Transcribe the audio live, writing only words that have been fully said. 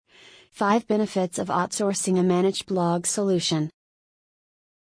5 benefits of outsourcing a managed blog solution.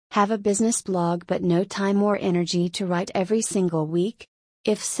 Have a business blog but no time or energy to write every single week?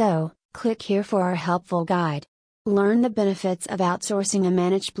 If so, click here for our helpful guide. Learn the benefits of outsourcing a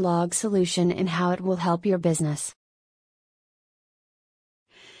managed blog solution and how it will help your business.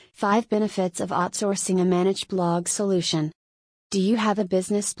 5 benefits of outsourcing a managed blog solution. Do you have a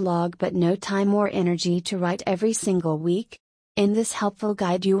business blog but no time or energy to write every single week? In this helpful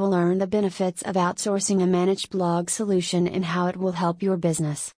guide you will learn the benefits of outsourcing a managed blog solution and how it will help your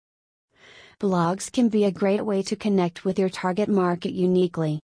business. Blogs can be a great way to connect with your target market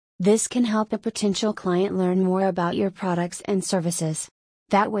uniquely. This can help a potential client learn more about your products and services.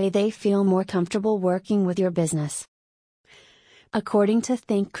 That way they feel more comfortable working with your business. According to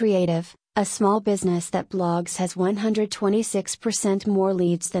Think Creative, a small business that blogs has 126% more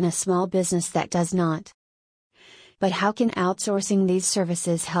leads than a small business that does not. But how can outsourcing these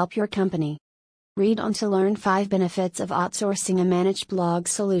services help your company? Read on to learn 5 benefits of outsourcing a managed blog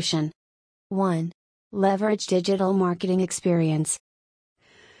solution. 1. Leverage digital marketing experience.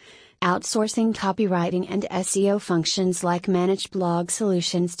 Outsourcing copywriting and SEO functions like managed blog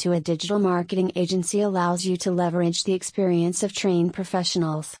solutions to a digital marketing agency allows you to leverage the experience of trained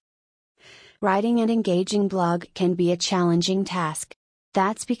professionals. Writing an engaging blog can be a challenging task.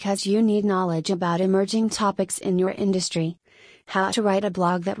 That's because you need knowledge about emerging topics in your industry, how to write a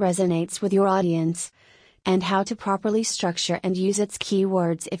blog that resonates with your audience, and how to properly structure and use its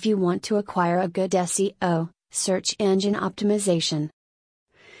keywords if you want to acquire a good SEO, search engine optimization.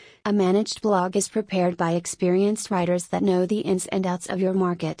 A managed blog is prepared by experienced writers that know the ins and outs of your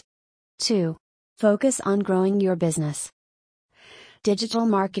market. 2. Focus on growing your business. Digital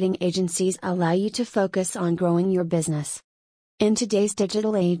marketing agencies allow you to focus on growing your business. In today's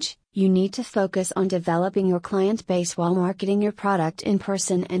digital age, you need to focus on developing your client base while marketing your product in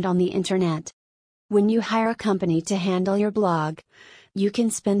person and on the internet. When you hire a company to handle your blog, you can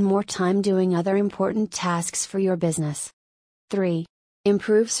spend more time doing other important tasks for your business. 3.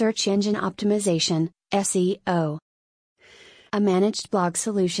 Improve search engine optimization, SEO. A managed blog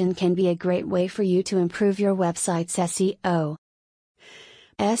solution can be a great way for you to improve your website's SEO.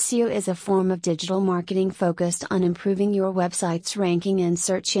 SEO is a form of digital marketing focused on improving your website's ranking and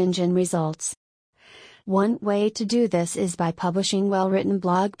search engine results. One way to do this is by publishing well-written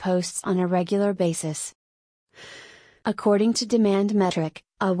blog posts on a regular basis. According to Demand Metric,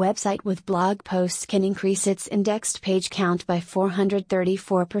 a website with blog posts can increase its indexed page count by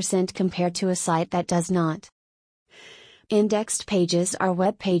 434% compared to a site that does not. Indexed pages are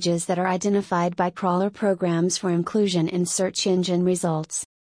web pages that are identified by crawler programs for inclusion in search engine results.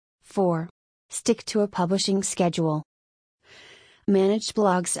 4. Stick to a publishing schedule. Managed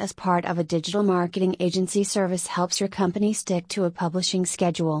blogs as part of a digital marketing agency service helps your company stick to a publishing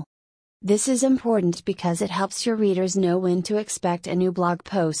schedule. This is important because it helps your readers know when to expect a new blog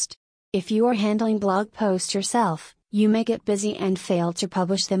post. If you are handling blog posts yourself, you may get busy and fail to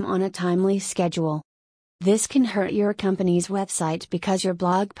publish them on a timely schedule. This can hurt your company's website because your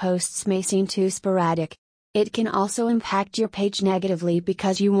blog posts may seem too sporadic. It can also impact your page negatively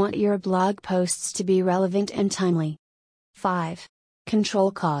because you want your blog posts to be relevant and timely. 5.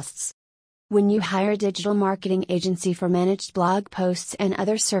 Control costs. When you hire a digital marketing agency for managed blog posts and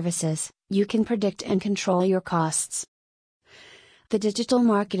other services, you can predict and control your costs. The digital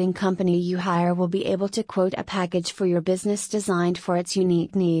marketing company you hire will be able to quote a package for your business designed for its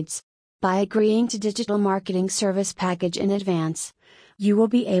unique needs. By agreeing to digital marketing service package in advance, you will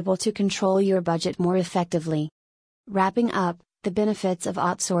be able to control your budget more effectively. Wrapping up, the benefits of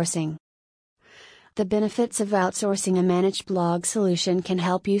outsourcing. The benefits of outsourcing a managed blog solution can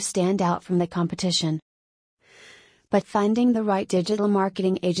help you stand out from the competition. But finding the right digital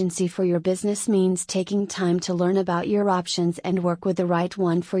marketing agency for your business means taking time to learn about your options and work with the right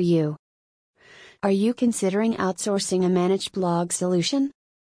one for you. Are you considering outsourcing a managed blog solution?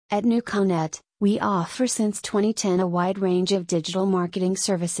 At NewCoNet, we offer since 2010 a wide range of digital marketing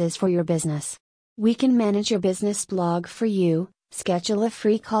services for your business. We can manage your business blog for you. Schedule a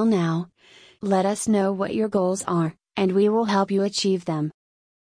free call now. Let us know what your goals are, and we will help you achieve them.